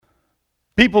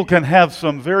People can have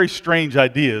some very strange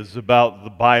ideas about the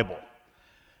Bible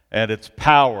and its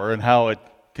power and how it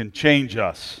can change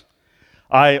us.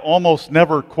 I almost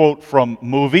never quote from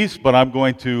movies, but I'm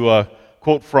going to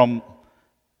quote from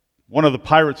one of the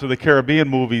Pirates of the Caribbean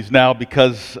movies now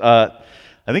because I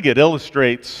think it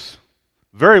illustrates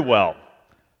very well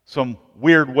some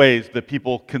weird ways that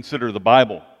people consider the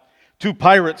Bible. Two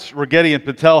pirates, Ragetti and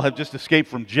Patel, have just escaped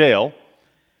from jail,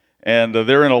 and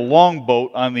they're in a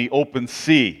longboat on the open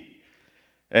sea.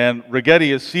 And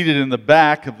Ragetti is seated in the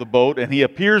back of the boat, and he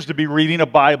appears to be reading a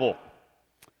Bible.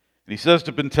 And he says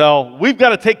to Patel, "We've got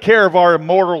to take care of our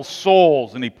immortal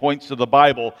souls," and he points to the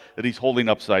Bible that he's holding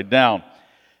upside down.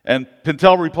 And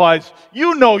Patel replies,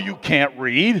 "You know you can't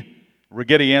read."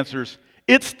 Ragetti answers,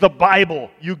 "It's the Bible.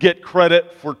 You get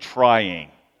credit for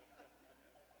trying."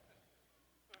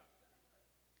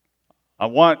 I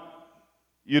want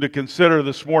you to consider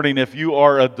this morning if you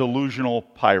are a delusional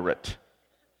pirate.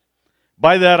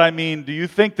 By that I mean, do you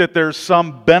think that there's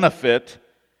some benefit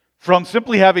from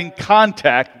simply having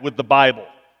contact with the Bible?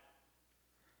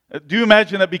 Do you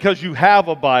imagine that because you have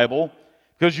a Bible,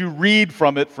 because you read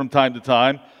from it from time to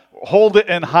time, hold it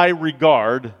in high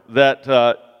regard, that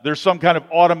there's some kind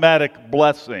of automatic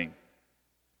blessing?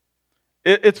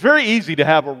 It's very easy to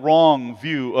have a wrong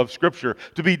view of Scripture,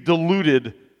 to be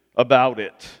deluded about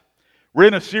it. We're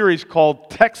in a series called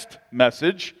Text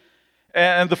Message,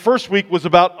 and the first week was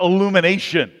about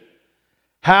illumination,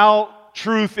 how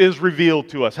truth is revealed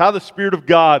to us, how the Spirit of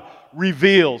God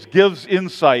reveals, gives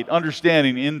insight,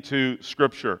 understanding into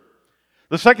Scripture.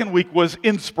 The second week was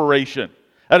inspiration.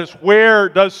 That is, where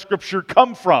does Scripture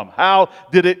come from? How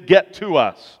did it get to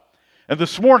us? And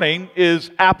this morning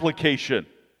is application,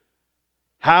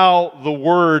 how the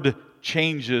Word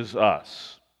changes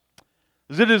us.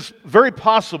 It is very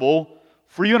possible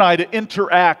for you and I to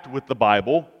interact with the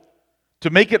Bible, to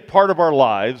make it part of our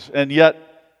lives, and yet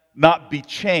not be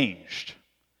changed.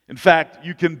 In fact,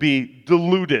 you can be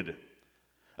deluded.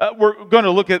 We're going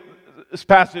to look at this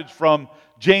passage from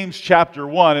James chapter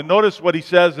 1, and notice what he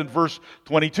says in verse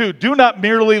 22. "Do not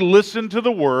merely listen to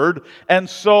the word and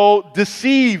so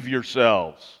deceive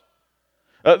yourselves."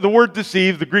 The word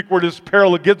deceive, the Greek word is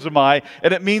paralogizomai,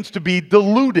 and it means to be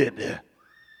deluded.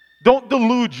 Don't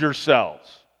delude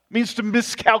yourselves. It means to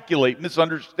miscalculate,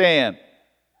 misunderstand.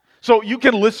 So you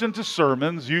can listen to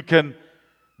sermons, you can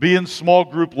be in small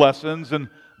group lessons and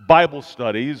Bible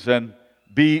studies and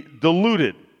be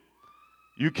deluded.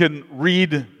 You can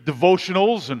read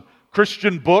devotionals and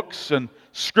Christian books and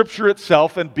Scripture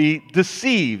itself and be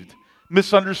deceived,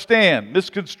 misunderstand,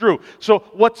 misconstrue. So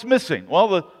what's missing?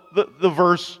 Well, the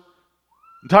verse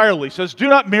entirely says, "Do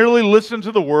not merely listen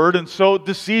to the word and so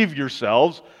deceive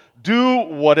yourselves. Do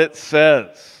what it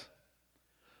says."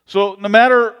 So no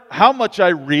matter how much I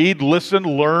read, listen,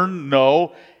 learn,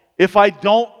 know, if I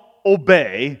don't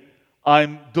obey,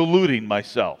 I'm deluding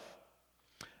myself.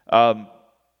 I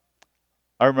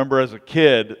remember as a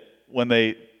kid when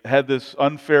they had this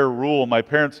unfair rule my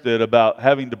parents did about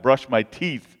having to brush my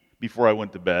teeth before I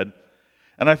went to bed.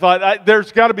 And I thought,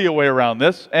 there's got to be a way around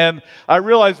this. And I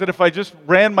realized that if I just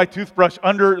ran my toothbrush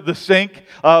under the sink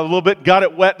a little bit, got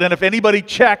it wet, then if anybody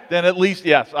checked, then at least,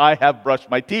 yes, I have brushed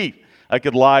my teeth. I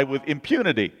could lie with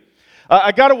impunity.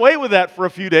 I got away with that for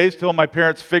a few days till my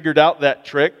parents figured out that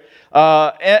trick.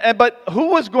 But who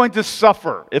was going to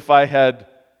suffer if I had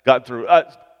got through?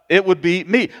 It would be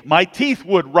me. My teeth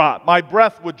would rot. My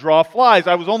breath would draw flies.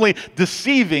 I was only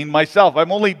deceiving myself.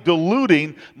 I'm only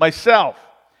deluding myself.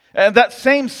 And that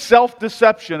same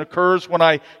self-deception occurs when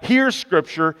I hear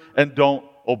Scripture and don't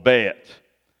obey it.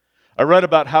 I read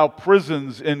about how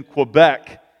prisons in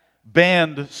Quebec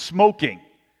banned smoking.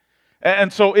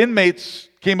 And so inmates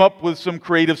came up with some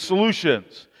creative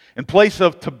solutions. In place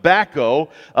of tobacco,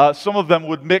 some of them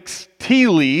would mix tea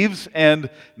leaves and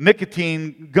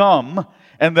nicotine gum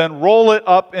and then roll it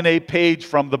up in a page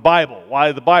from the Bible.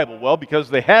 Why the Bible? Well,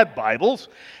 because they had Bibles,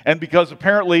 and because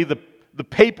apparently the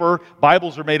paper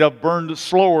Bibles are made of burned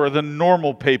slower than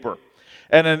normal paper.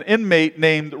 And an inmate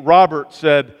named Robert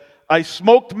said, "I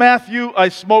smoked Matthew, I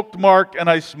smoked Mark, and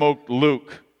I smoked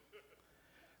Luke."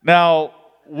 Now,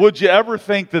 would you ever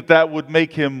think that that would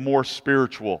make him more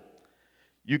spiritual?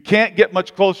 You can't get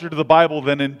much closer to the Bible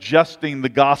than ingesting the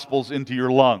Gospels into your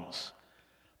lungs.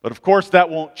 But of course, that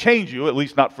won't change you, at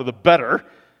least not for the better.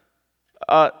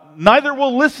 Neither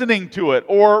will listening to it,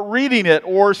 or reading it,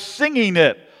 or singing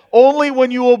it. Only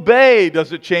when you obey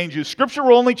does it change you. Scripture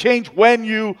will only change when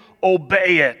you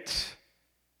obey it.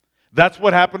 That's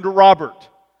what happened to Robert.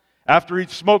 After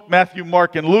he'd smoked Matthew,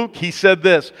 Mark, and Luke, he said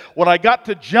this, "When I got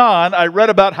to John, I read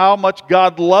about how much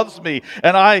God loves me,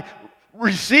 and I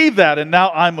received that and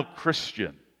now I'm a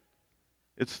Christian.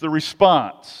 It's the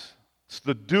response. It's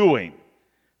the doing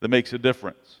that makes a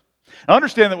difference. Now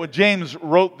understand that when James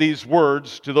wrote these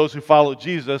words to those who follow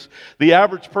Jesus, the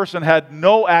average person had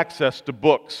no access to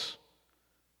books.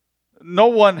 No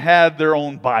one had their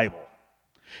own Bible.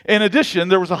 In addition,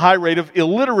 there was a high rate of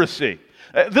illiteracy.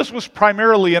 This was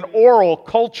primarily an oral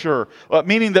culture,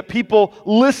 meaning that people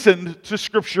listened to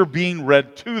Scripture being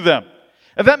read to them.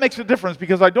 And that makes a difference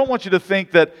because I don't want you to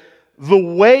think that the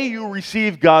way you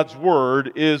receive God's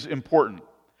Word is important.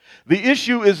 The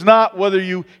issue is not whether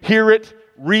you hear it,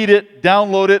 read it,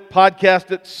 download it,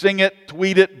 podcast it, sing it,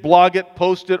 tweet it, blog it,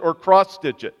 post it, or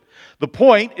cross-stitch it. The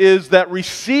point is that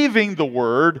receiving the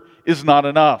Word is not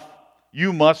enough.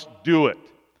 You must do it.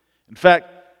 In fact,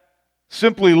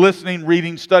 simply listening,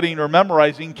 reading, studying, or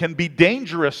memorizing can be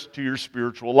dangerous to your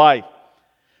spiritual life.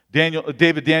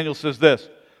 David Daniel says this,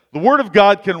 "The Word of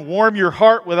God can warm your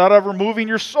heart without ever moving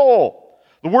your soul.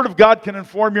 The Word of God can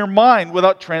inform your mind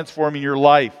without transforming your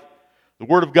life. The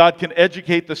Word of God can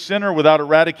educate the sinner without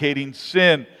eradicating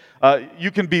sin.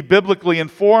 You can be biblically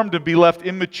informed and be left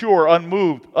immature,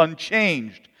 unmoved,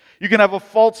 unchanged. You can have a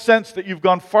false sense that you've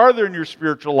gone farther in your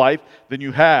spiritual life than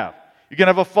you have. You can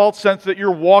have a false sense that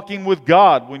you're walking with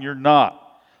God when you're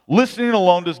not. Listening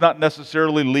alone does not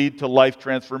necessarily lead to life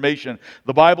transformation.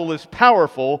 The Bible is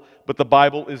powerful, but the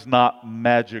Bible is not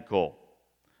magical."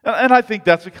 And I think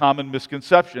that's a common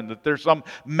misconception, that there's some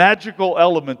magical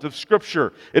element of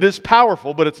Scripture. It is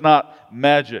powerful, but it's not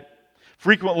magic.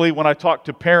 Frequently, when I talk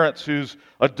to parents whose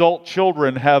adult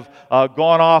children have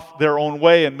gone off their own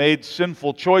way and made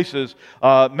sinful choices,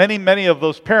 many of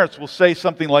those parents will say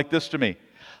something like this to me: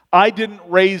 "I didn't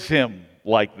raise him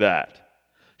like that.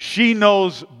 She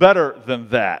knows better than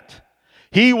that.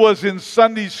 He was in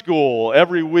Sunday school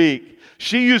every week.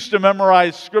 She used to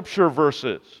memorize Scripture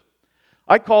verses."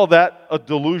 I call that a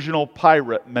delusional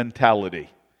pirate mentality.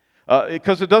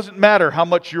 Because it doesn't matter how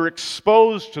much you're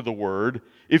exposed to the Word,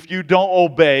 if you don't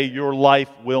obey, your life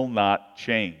will not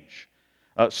change.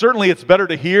 Certainly it's better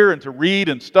to hear and to read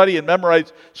and study and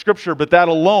memorize Scripture, but that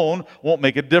alone won't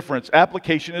make a difference.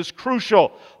 Application is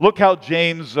crucial. Look how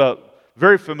James,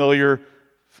 very familiar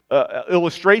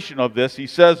illustration of this, he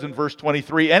says in verse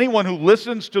 23, "Anyone who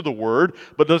listens to the Word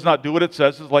but does not do what it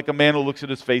says is like a man who looks at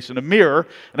his face in a mirror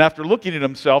and after looking at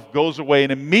himself goes away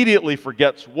and immediately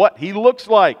forgets what he looks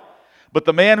like. But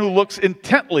the man who looks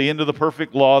intently into the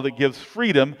perfect law that gives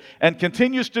freedom and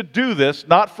continues to do this,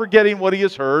 not forgetting what he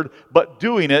has heard, but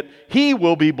doing it, he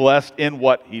will be blessed in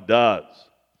what he does."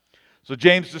 So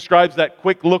James describes that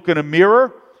quick look in a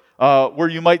mirror where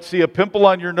you might see a pimple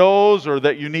on your nose, or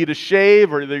that you need a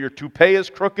shave, or that your toupee is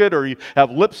crooked, or you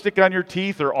have lipstick on your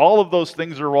teeth, or all of those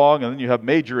things are wrong, and then you have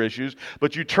major issues.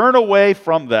 But you turn away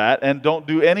from that and don't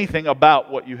do anything about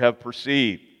what you have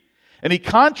perceived. And he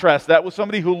contrasts that with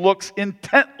somebody who looks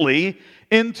intently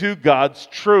into God's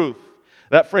truth.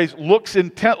 That phrase, "looks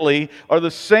intently," are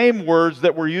the same words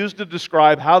that were used to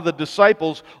describe how the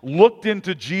disciples looked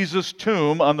into Jesus'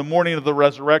 tomb on the morning of the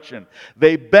resurrection.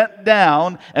 They bent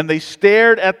down and they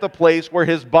stared at the place where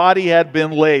his body had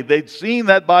been laid. They'd seen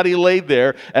that body laid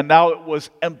there, and now it was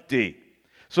empty.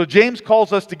 So James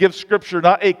calls us to give Scripture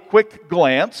not a quick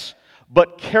glance,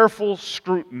 but careful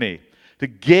scrutiny, to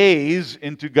gaze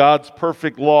into God's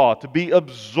perfect law, to be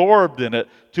absorbed in it,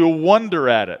 to wonder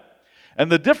at it. And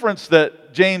the difference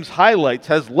that James highlights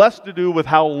has less to do with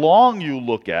how long you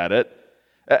look at it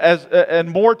and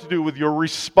more to do with your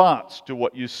response to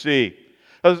what you see.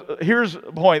 Here's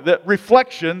the point, that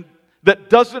reflection that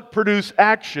doesn't produce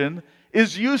action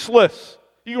is useless.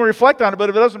 You can reflect on it, but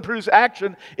if it doesn't produce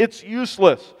action, it's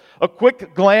useless. A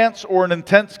quick glance or an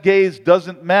intense gaze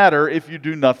doesn't matter if you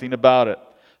do nothing about it.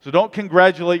 So don't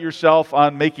congratulate yourself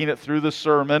on making it through the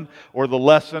sermon or the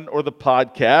lesson or the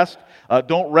podcast.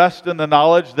 Don't rest in the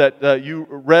knowledge that you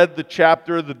read the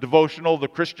chapter, the devotional, the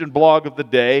Christian blog of the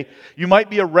day. You might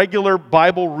be a regular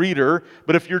Bible reader,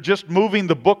 but if you're just moving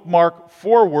the bookmark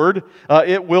forward,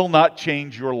 it will not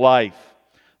change your life.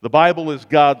 The Bible is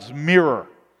God's mirror.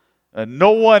 And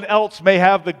no one else may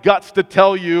have the guts to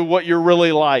tell you what you're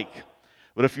really like.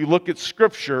 But if you look at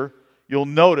Scripture, you'll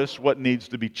notice what needs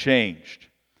to be changed.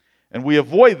 And we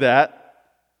avoid that.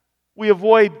 We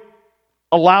avoid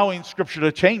allowing Scripture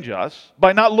to change us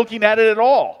by not looking at it at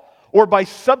all, or by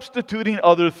substituting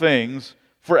other things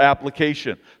for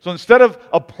application. So instead of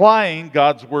applying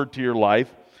God's Word to your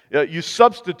life, you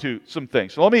substitute some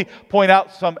things. So let me point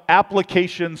out some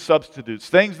application substitutes,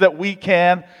 things that we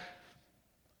can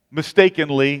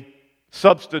mistakenly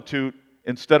substitute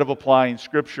instead of applying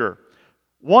Scripture.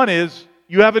 One is,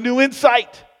 you have a new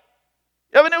insight.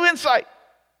 You have a new insight.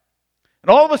 And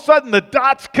all of a sudden, the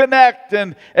dots connect,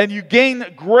 and you gain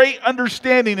great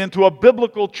understanding into a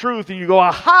biblical truth, and you go,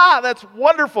 aha, that's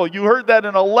wonderful. You heard that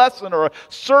in a lesson or a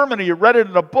sermon, or you read it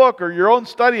in a book or your own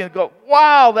study, and go,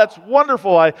 wow, that's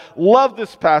wonderful. I love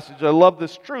this passage. I love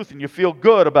this truth, and you feel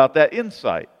good about that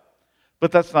insight.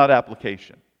 But that's not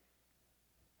application.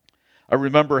 I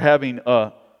remember having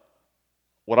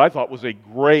what I thought was a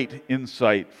great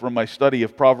insight from my study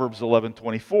of Proverbs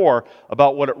 11:24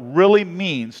 about what it really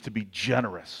means to be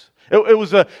generous. It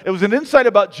was an insight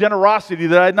about generosity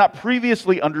that I had not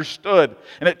previously understood,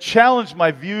 and it challenged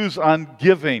my views on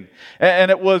giving. And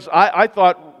it was, I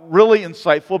thought, really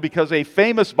insightful because a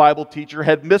famous Bible teacher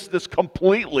had missed this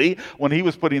completely when he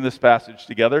was putting this passage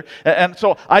together. And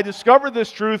so I discovered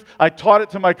this truth. I taught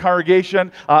it to my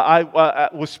congregation. I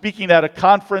was speaking at a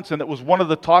conference, and it was one of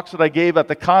the talks that I gave at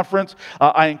the conference.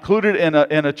 I included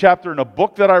in a chapter in a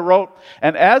book that I wrote.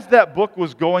 And as that book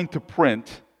was going to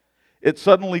print, it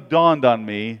suddenly dawned on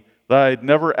me that I had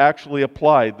never actually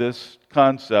applied this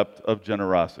concept of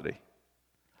generosity.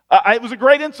 It was a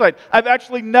great insight. I've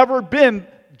actually never been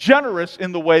generous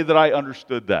in the way that I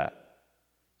understood that.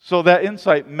 So that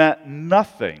insight meant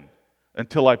nothing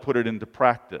until I put it into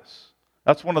practice.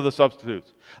 That's one of the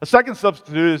substitutes. A second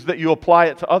substitute is that you apply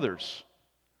it to others.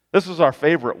 This is our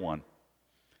favorite one.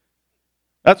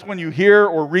 That's when you hear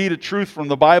or read a truth from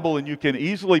the Bible and you can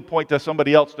easily point to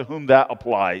somebody else to whom that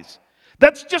applies.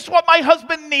 That's just what my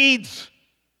husband needs.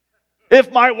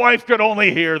 If my wife could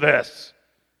only hear this.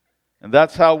 And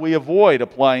that's how we avoid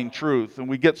applying truth. And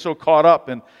we get so caught up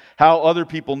in how other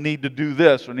people need to do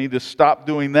this or need to stop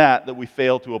doing that that we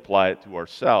fail to apply it to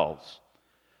ourselves.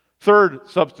 Third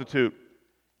substitute,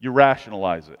 you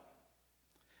rationalize it.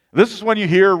 This is when you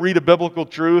hear or read a biblical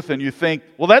truth and you think,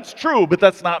 well, that's true, but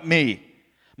that's not me.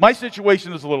 My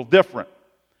situation is a little different.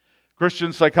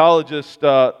 Christian psychologist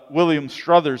William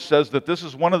Struthers says that this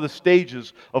is one of the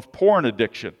stages of porn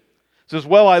addiction. Says,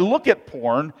 well, I look at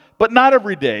porn, but not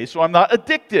every day, so I'm not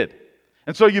addicted.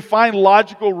 And so you find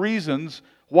logical reasons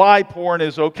why porn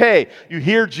is okay. You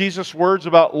hear Jesus' words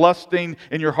about lusting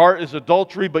in your heart is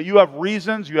adultery, but you have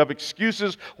reasons, you have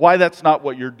excuses why that's not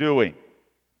what you're doing.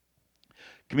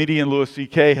 Comedian Louis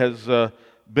C.K. has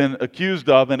been accused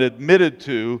of and admitted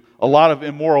to a lot of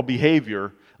immoral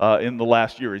behavior in the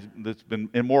last year. It's been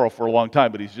immoral for a long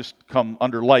time, but he's just come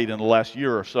under light in the last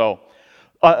year or so.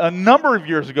 A number of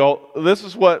years ago, this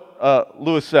is what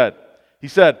Lewis said. He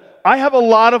said, I have a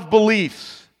lot of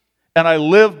beliefs, and I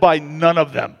live by none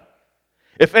of them.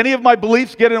 If any of my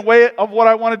beliefs get in the way of what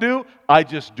I want to do, I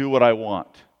just do what I want.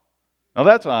 Now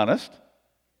that's honest.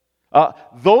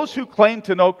 Those who claim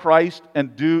to know Christ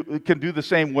and can do the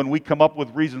same when we come up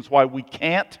with reasons why we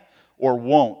can't or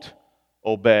won't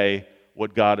obey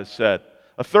what God has said.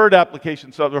 A fourth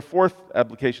application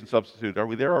substitute. Are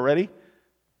we there already?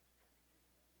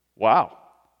 Wow.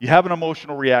 You have an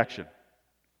emotional reaction.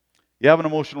 You have an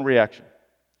emotional reaction.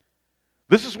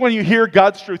 This is when you hear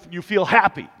God's truth and you feel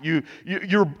happy. You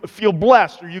feel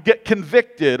blessed, or you get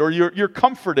convicted, or you're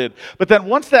comforted. But then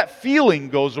once that feeling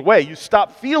goes away, you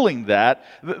stop feeling that,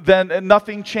 then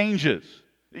nothing changes.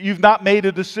 You've not made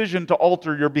a decision to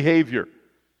alter your behavior.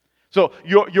 So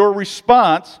your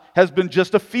response has been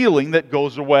just a feeling that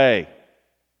goes away.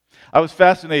 I was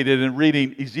fascinated in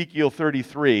reading Ezekiel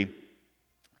 33.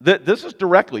 This is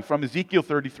directly from Ezekiel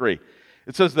 33.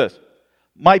 It says this,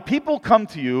 my people come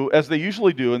to you as they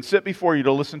usually do and sit before you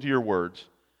to listen to your words,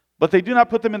 but they do not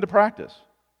put them into practice.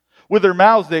 With their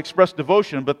mouths they express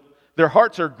devotion, but their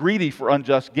hearts are greedy for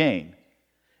unjust gain.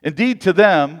 Indeed, to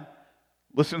them,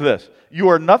 listen to this, you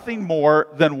are nothing more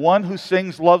than one who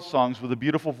sings love songs with a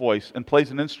beautiful voice and plays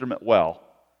an instrument well,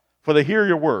 for they hear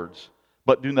your words,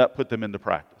 but do not put them into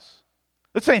practice.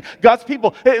 It's saying God's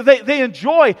people, they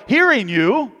enjoy hearing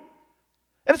you.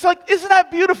 And it's like, isn't that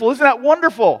beautiful? Isn't that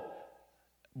wonderful?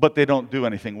 But they don't do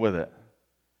anything with it.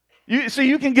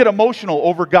 You can get emotional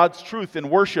over God's truth in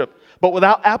worship, but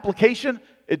without application,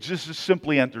 it just is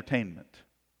simply entertainment.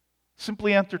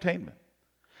 Simply entertainment.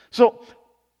 So,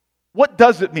 what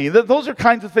does it mean? Those are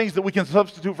kinds of things that we can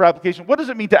substitute for application. What does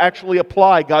it mean to actually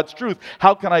apply God's truth?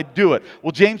 How can I do it?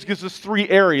 Well, James gives us 3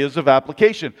 areas of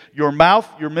application. Your mouth,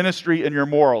 your ministry, and your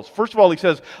morals. First of all, he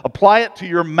says, apply it to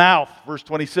your mouth, verse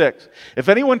 26. If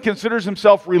anyone considers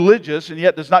himself religious and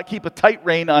yet does not keep a tight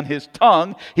rein on his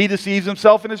tongue, he deceives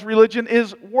himself and his religion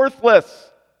is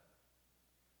worthless.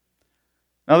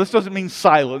 Now, this doesn't mean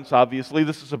silence, obviously.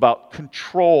 This is about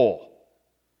control.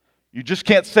 You just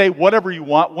can't say whatever you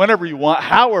want, whenever you want,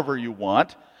 however you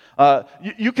want.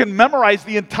 You can memorize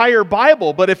the entire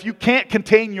Bible, but if you can't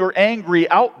contain your angry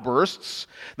outbursts,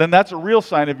 then that's a real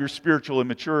sign of your spiritual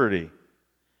immaturity.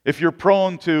 If you're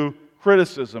prone to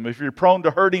criticism, if you're prone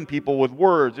to hurting people with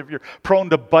words, if you're prone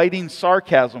to biting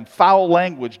sarcasm, foul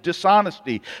language,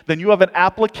 dishonesty, then you have an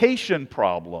application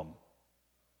problem.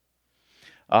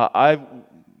 I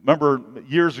remember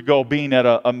years ago being at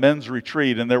a men's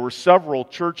retreat, and there were several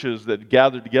churches that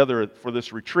gathered together for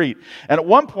this retreat. And at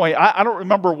one point, I don't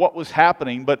remember what was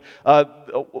happening, but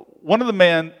one of the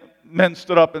men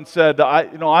stood up and said,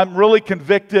 I'm really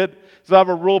convicted. So I have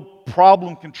a real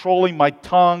problem controlling my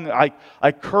tongue.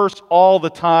 I curse all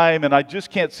the time, and I just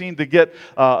can't seem to get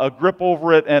a grip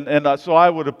over it. And so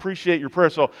I would appreciate your prayer.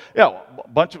 So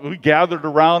we gathered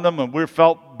around him, and we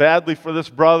felt badly for this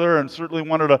brother, and certainly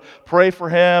wanted to pray for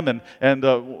him, and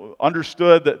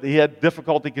understood that he had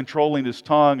difficulty controlling his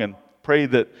tongue, and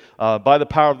prayed that by the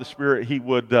power of the Spirit he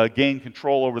would gain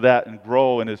control over that and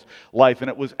grow in his life. And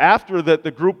it was after that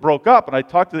the group broke up, and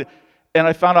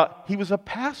I found out he was a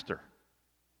pastor.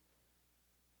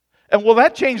 And well,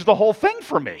 that changed the whole thing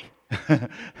for me.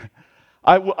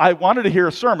 I wanted to hear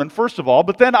a sermon, first of all,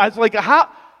 but then I was like,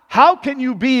 how can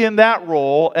you be in that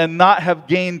role and not have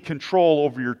gained control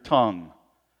over your tongue?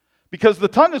 Because the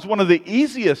tongue is one of the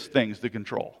easiest things to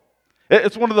control.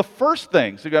 It's one of the first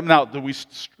things. Now, do we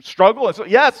struggle? And so,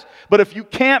 yes, but if you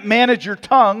can't manage your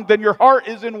tongue, then your heart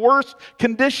is in worse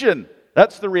condition.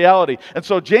 That's the reality. And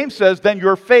so James says, then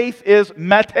your faith is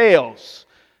mateos.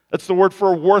 That's the word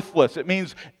for worthless. It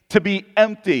means to be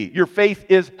empty. Your faith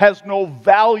has no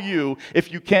value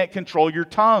if you can't control your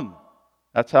tongue.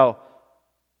 That's how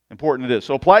important it is.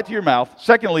 So apply it to your mouth.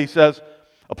 Secondly, he says,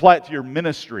 apply it to your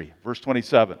ministry. Verse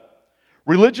 27.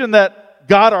 Religion that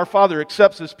God our Father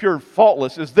accepts as pure and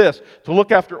faultless is this, to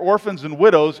look after orphans and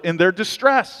widows in their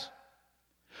distress.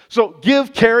 So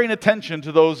give caring attention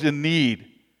to those in need.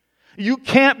 You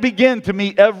can't begin to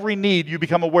meet every need you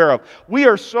become aware of. We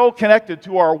are so connected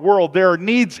to our world. There are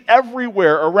needs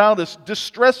everywhere around us,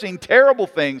 distressing, terrible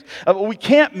things. We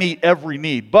can't meet every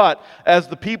need. But as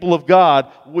the people of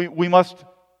God, we must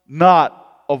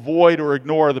not avoid or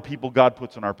ignore the people God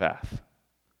puts in our path.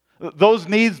 Those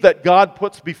needs that God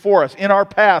puts before us in our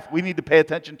path, we need to pay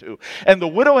attention to. And the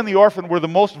widow and the orphan were the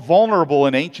most vulnerable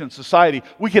in ancient society.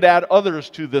 We could add others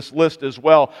to this list as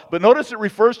well. But notice it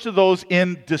refers to those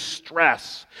in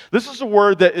distress. This is a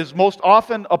word that is most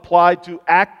often applied to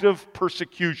active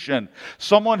persecution.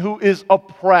 Someone who is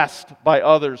oppressed by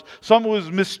others. Someone who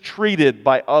is mistreated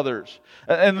by others.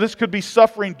 And this could be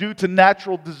suffering due to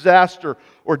natural disaster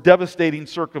or devastating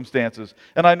circumstances.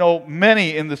 And I know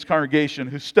many in this congregation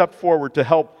who stepped forward to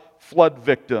help flood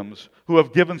victims, who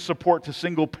have given support to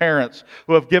single parents,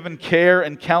 who have given care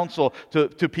and counsel to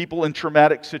people in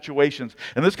traumatic situations.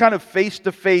 And this kind of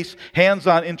face-to-face,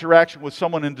 hands-on interaction with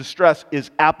someone in distress is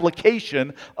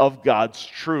application of God's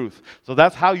truth. So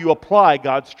that's how you apply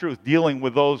God's truth, dealing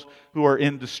with those who are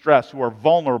in distress, who are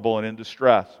vulnerable and in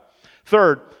distress.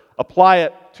 Third, apply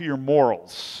it to your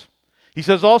morals. He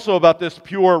says also about this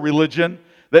pure religion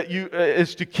that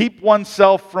is to keep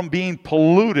oneself from being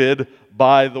polluted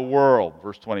by the world.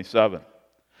 Verse 27.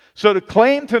 So to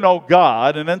claim to know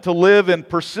God and then to live in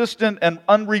persistent and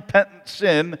unrepentant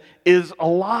sin is a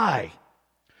lie.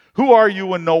 Who are you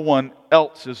when no one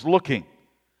else is looking?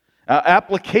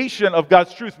 Application of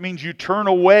God's truth means you turn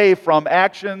away from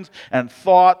actions and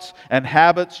thoughts and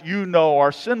habits you know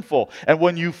are sinful. And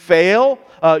when you fail,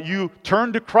 you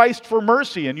turn to Christ for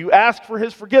mercy and you ask for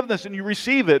His forgiveness and you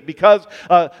receive it because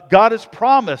God has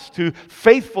promised to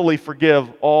faithfully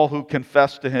forgive all who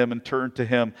confess to Him and turn to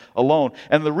Him alone.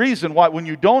 And the reason why, when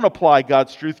you don't apply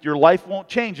God's truth, your life won't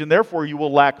change, and therefore you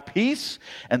will lack peace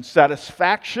and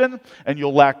satisfaction, and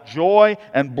you'll lack joy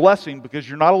and blessing because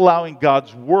you're not allowing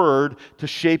God's Word to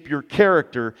shape your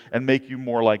character and make you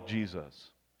more like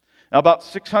Jesus. Now, about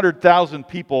 600,000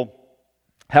 people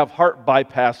have heart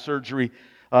bypass surgery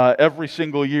every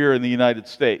single year in the United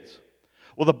States.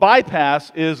 Well, the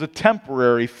bypass is a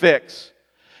temporary fix.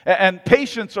 And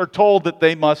patients are told that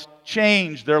they must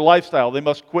change their lifestyle. They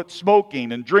must quit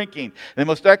smoking and drinking. They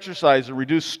must exercise and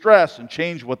reduce stress and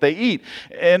change what they eat.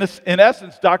 And in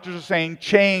essence, doctors are saying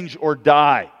change or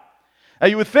die. Now,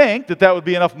 you would think that would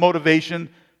be enough motivation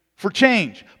for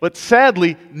change. But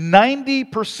sadly,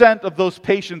 90% of those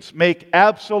patients make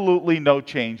absolutely no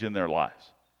change in their lives.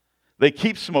 They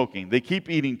keep smoking, they keep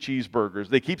eating cheeseburgers,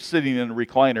 they keep sitting in a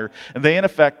recliner, and they in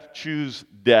effect choose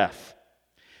death.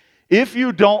 If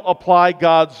you don't apply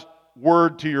God's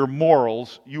Word to your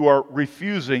morals, you are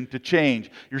refusing to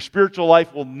change. Your spiritual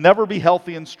life will never be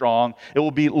healthy and strong. It will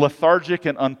be lethargic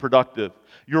and unproductive.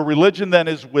 Your religion then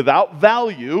is without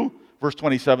value, verse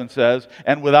 27 says,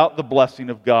 and without the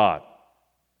blessing of God.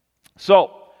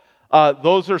 So,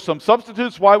 Those are some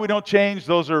substitutes why we don't change.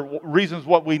 Those are reasons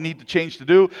what we need to change to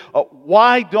do.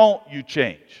 Why don't you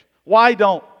change? Why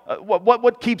don't?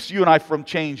 What keeps you and I from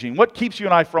changing? What keeps you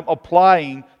and I from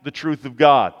applying the truth of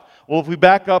God? Well, if we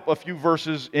back up a few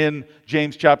verses in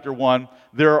James chapter 1,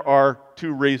 there are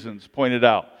two reasons pointed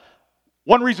out.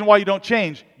 One reason why you don't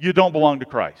change, you don't belong to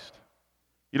Christ.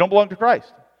 You don't belong to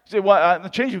Christ. You say, well, I'm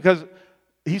changing because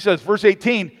he says, verse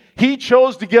 18, he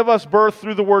chose to give us birth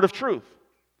through the word of truth.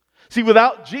 See,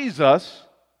 without Jesus,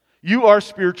 you are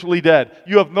spiritually dead.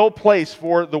 You have no place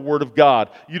for the word of God.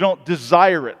 You don't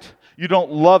desire it. You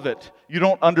don't love it. You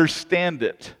don't understand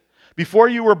it. Before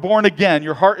you were born again,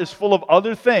 your heart is full of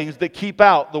other things that keep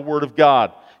out the word of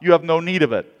God. You have no need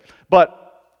of it. But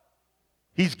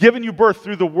he's given you birth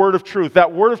through the word of truth.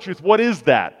 That word of truth, what is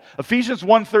that? Ephesians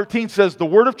 1:13 says the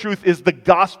word of truth is the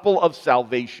gospel of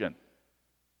salvation.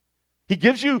 He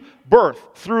gives you birth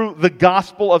through the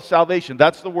gospel of salvation.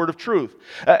 That's the word of truth.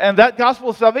 And that gospel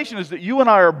of salvation is that you and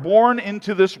I are born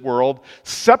into this world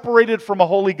separated from a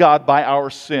holy God by our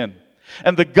sin.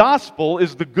 And the gospel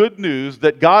is the good news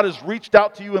that God has reached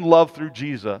out to you in love through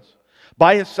Jesus.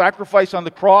 By his sacrifice on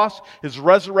the cross, his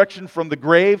resurrection from the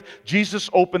grave, Jesus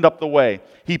opened up the way.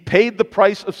 He paid the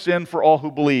price of sin for all who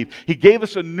believe. He gave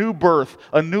us a new birth,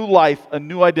 a new life, a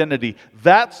new identity.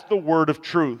 That's the word of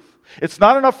truth. It's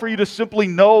not enough for you to simply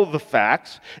know the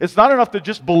facts. It's not enough to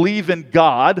just believe in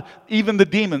God. Even the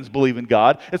demons believe in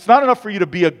God. It's not enough for you to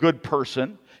be a good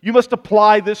person. You must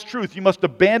apply this truth. You must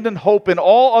abandon hope in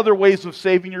all other ways of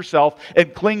saving yourself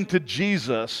and cling to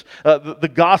Jesus,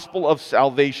 the gospel of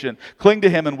salvation. Cling to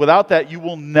him, and without that, you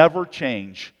will never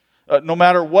change. No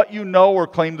matter what you know or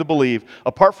claim to believe,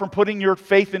 apart from putting your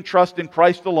faith and trust in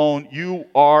Christ alone, you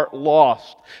are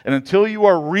lost. And until you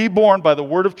are reborn by the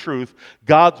word of truth,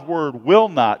 God's word will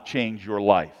not change your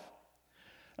life.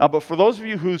 Now, but for those of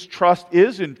you whose trust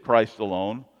is in Christ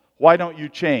alone, why don't you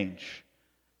change?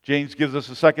 James gives us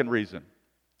a second reason.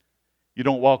 You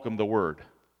don't welcome the word.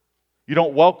 You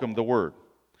don't welcome the word.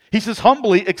 He says,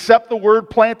 humbly accept the word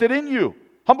planted in you.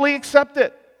 Humbly accept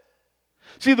it.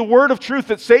 See, the word of truth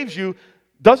that saves you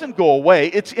doesn't go away.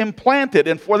 It's implanted.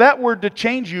 And for that word to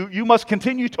change you, you must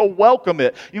continue to welcome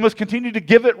it. You must continue to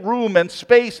give it room and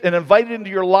space and invite it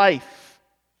into your life.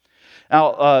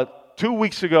 Now, 2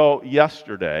 weeks ago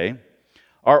yesterday,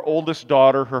 our oldest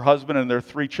daughter, her husband, and their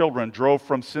 3 children drove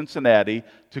from Cincinnati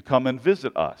to come and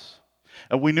visit us.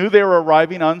 And we knew they were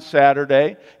arriving on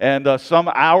Saturday, and some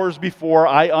hours before,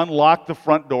 I unlocked the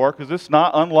front door, because it's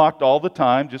not unlocked all the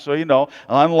time, just so you know.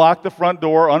 I unlocked the front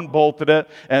door, unbolted it,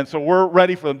 and so we're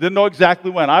ready for them. Didn't know exactly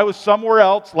when. I was somewhere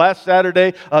else last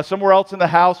Saturday, somewhere else in the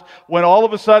house, when all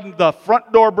of a sudden the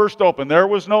front door burst open. There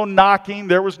was no knocking,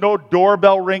 there was no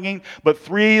doorbell ringing, but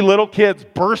 3 little kids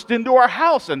burst into our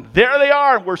house, and there they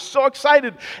are, and we're so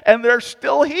excited, and they're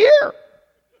still here.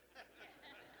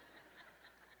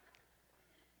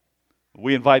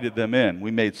 We invited them in.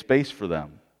 We made space for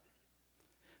them.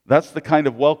 That's the kind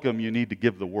of welcome you need to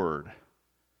give the word.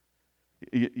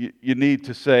 You need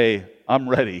to say, I'm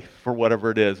ready for whatever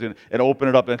it is, and open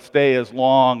it up and stay as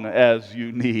long as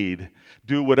you need.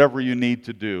 Do whatever you need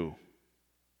to do.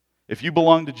 If you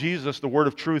belong to Jesus, the word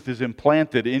of truth is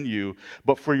implanted in you,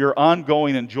 but for your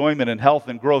ongoing enjoyment and health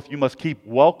and growth, you must keep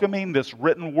welcoming this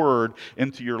written word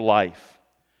into your life.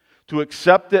 To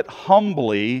accept it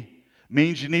humbly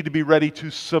means you need to be ready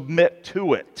to submit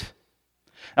to it.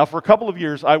 Now, for a couple of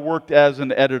years, I worked as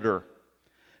an editor.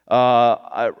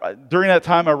 During that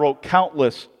time, I wrote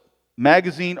countless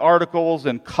magazine articles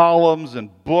and columns and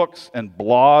books and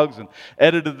blogs and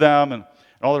edited them and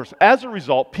all the rest. As a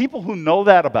result, people who know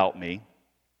that about me,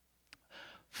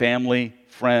 family,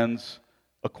 friends,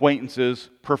 acquaintances,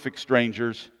 perfect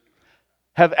strangers,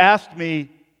 have asked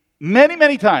me many,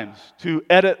 many times to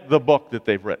edit the book that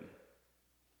they've written.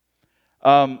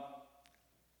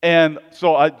 And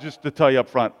so just to tell you up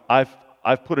front,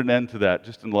 I've put an end to that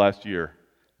just in the last year.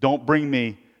 Don't bring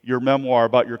me your memoir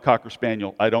about your Cocker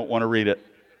Spaniel. I don't want to read it.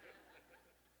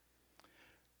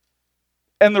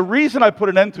 And the reason I put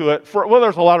an end to it,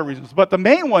 there's a lot of reasons, but the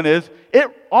main one is it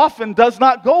often does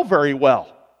not go very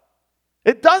well.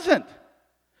 It doesn't.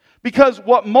 Because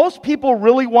what most people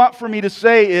really want for me to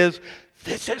say is,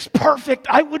 this is perfect.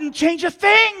 I wouldn't change a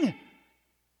thing.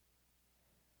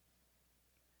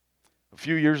 A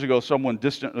few years ago, someone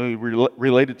distantly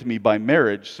related to me by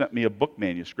marriage sent me a book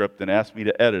manuscript and asked me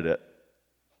to edit it.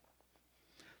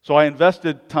 So I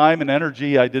invested time and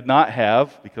energy I did not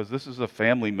have, because this is a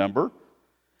family member.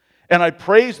 And I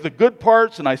praised the good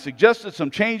parts, and I suggested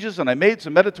some changes, and I made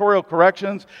some editorial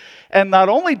corrections. And not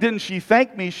only didn't she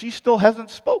thank me, she still hasn't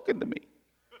spoken to me.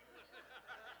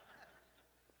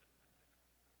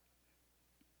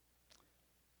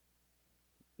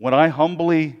 When I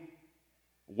humbly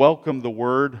welcome the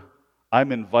Word,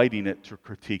 I'm inviting it to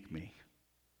critique me.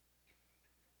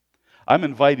 I'm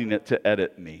inviting it to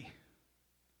edit me.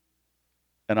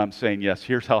 And I'm saying, yes,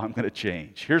 here's how I'm going to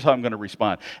change. Here's how I'm going to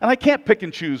respond. And I can't pick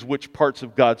and choose which parts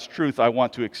of God's truth I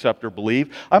want to accept or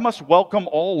believe. I must welcome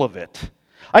all of it.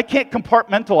 I can't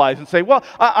compartmentalize and say, well,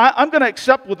 I'm going to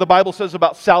accept what the Bible says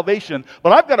about salvation,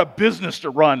 but I've got a business to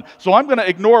run, so I'm going to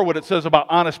ignore what it says about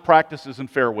honest practices and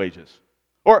fair wages.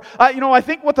 Or, I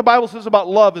think what the Bible says about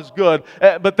love is good,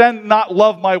 but then not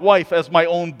love my wife as my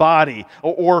own body,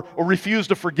 or refuse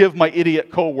to forgive my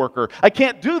idiot coworker. I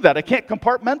can't do that. I can't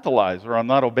compartmentalize, or I'm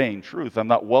not obeying truth. I'm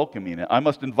not welcoming it. I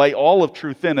must invite all of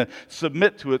truth in and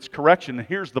submit to its correction. And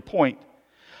here's the point.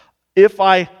 If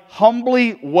I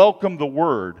humbly welcome the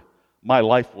Word, my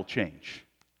life will change.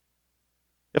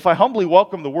 If I humbly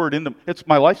welcome the Word,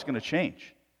 my life's going to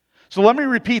change. So let me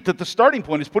repeat that the starting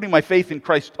point is putting my faith in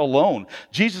Christ alone.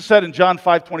 Jesus said in John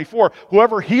 5:24,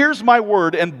 whoever hears my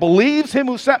word and believes him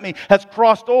who sent me has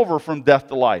crossed over from death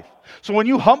to life. So when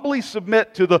you humbly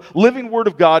submit to the living word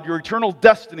of God, your eternal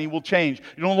destiny will change.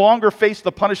 You no longer face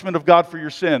the punishment of God for your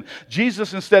sin.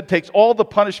 Jesus instead takes all the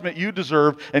punishment you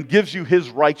deserve and gives you his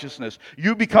righteousness.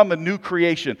 You become a new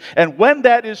creation. And when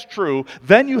that is true,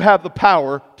 then you have the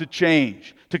power to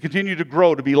change, to continue to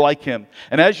grow, to be like him.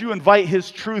 And as you invite his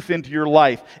truth into your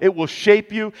life, it will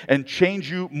shape you and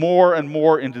change you more and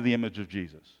more into the image of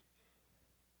Jesus.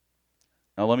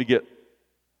 Now let me get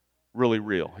really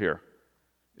real here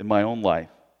in my own life.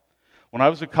 When I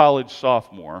was a college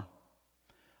sophomore,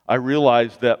 I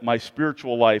realized that my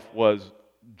spiritual life was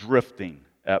drifting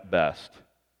at best.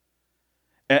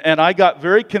 And I got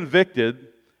very convicted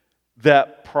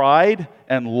that pride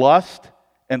and lust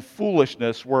and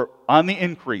foolishness were on the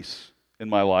increase in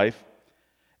my life,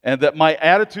 and that my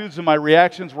attitudes and my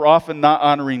reactions were often not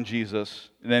honoring Jesus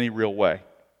in any real way.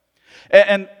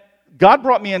 And God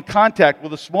brought me in contact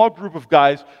with a small group of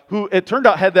guys who, it turned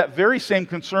out, had that very same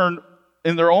concern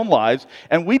in their own lives,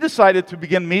 and we decided to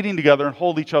begin meeting together and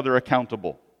hold each other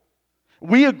accountable.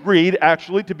 We agreed,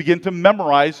 actually, to begin to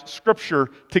memorize Scripture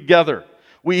together.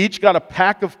 We each got a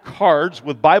pack of cards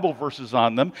with Bible verses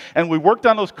on them, and we worked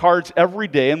on those cards every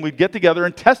day, and we'd get together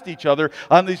and test each other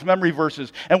on these memory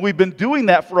verses. And we've been doing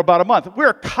that for about a month.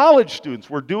 We're college students.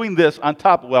 We're doing this on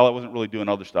top of, well, I wasn't really doing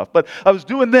other stuff, but I was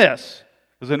doing this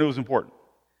because I knew it was important.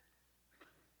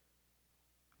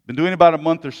 Been doing about a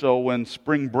month or so when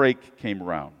spring break came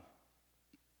around.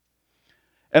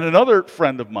 And another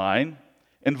friend of mine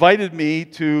invited me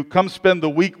to come spend the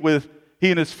week with he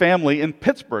and his family in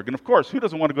Pittsburgh. And of course, who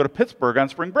doesn't want to go to Pittsburgh on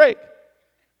spring break?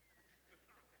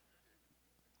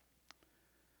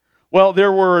 Well,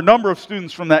 there were a number of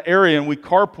students from that area, and we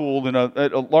carpooled in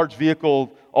a large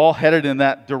vehicle, all headed in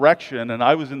that direction. And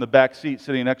I was in the back seat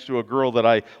sitting next to a girl that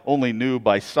I only knew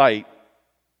by sight.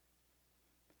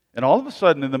 And all of a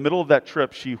sudden, in the middle of that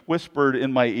trip, she whispered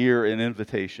in my ear an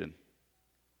invitation.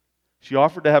 She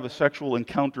offered to have a sexual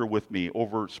encounter with me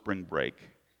over spring break.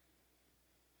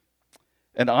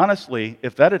 And honestly,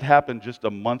 if that had happened just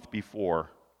a month before,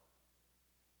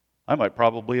 I might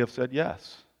probably have said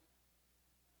yes.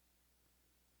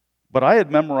 But I had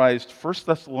memorized 1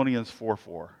 Thessalonians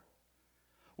 4:4,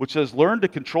 which says, learn to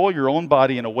control your own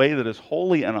body in a way that is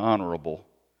holy and honorable,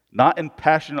 not in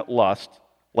passionate lust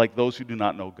like those who do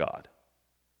not know God.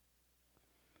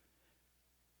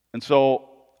 And so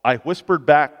I whispered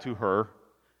back to her,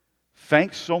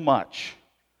 thanks so much.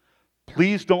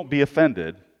 Please don't be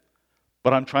offended,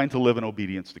 but I'm trying to live in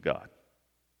obedience to God.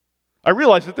 I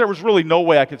realized that there was really no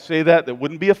way I could say that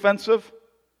wouldn't be offensive,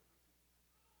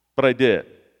 but I did.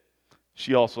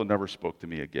 She also never spoke to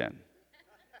me again.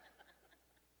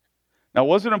 Now,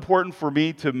 was it important for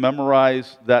me to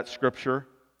memorize that scripture?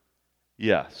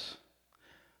 Yes.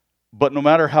 But no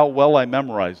matter how well I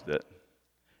memorized it,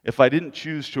 if I didn't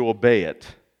choose to obey it,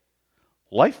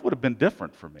 life would have been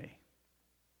different for me.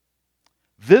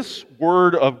 This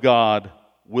Word of God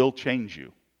will change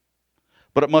you.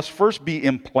 But it must first be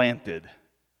implanted,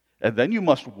 and then you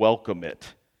must welcome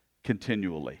it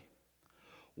continually.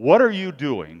 What are you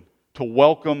doing to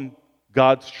welcome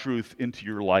God's truth into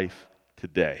your life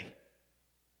today?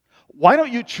 Why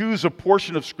don't you choose a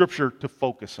portion of Scripture to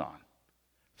focus on?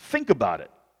 Think about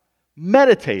it.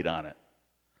 Meditate on it.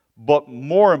 But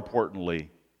more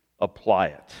importantly, apply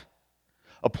it.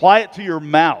 Apply it to your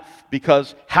mouth,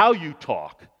 because how you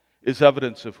talk is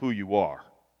evidence of who you are.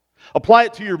 Apply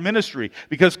it to your ministry,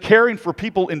 because caring for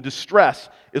people in distress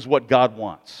is what God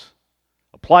wants.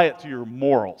 Apply it to your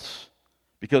morals,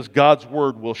 because God's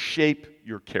Word will shape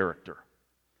your character.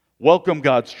 Welcome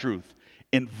God's truth.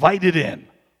 Invite it in,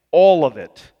 all of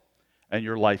it, and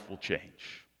your life will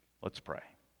change. Let's pray.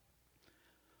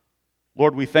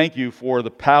 Lord, we thank you for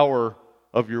the power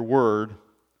of your word.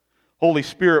 Holy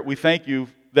Spirit, we thank you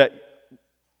that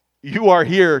you are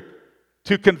here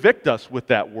to convict us with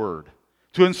that word,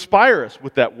 to inspire us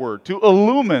with that word, to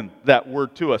illumine that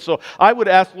word to us. So I would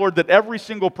ask, Lord, that every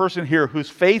single person here whose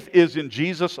faith is in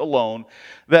Jesus alone,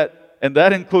 and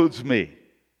that includes me,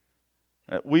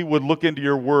 that we would look into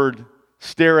your word,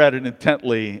 stare at it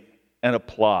intently, and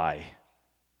apply,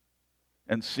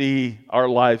 and see our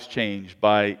lives changed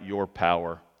by your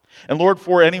power. And Lord,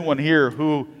 for anyone here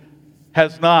who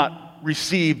has not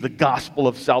received the gospel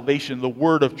of salvation, the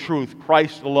word of truth,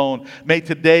 Christ alone, may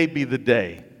today be the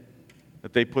day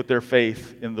that they put their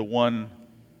faith in the one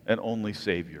and only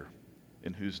Savior,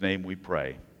 in whose name we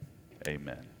pray.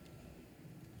 Amen.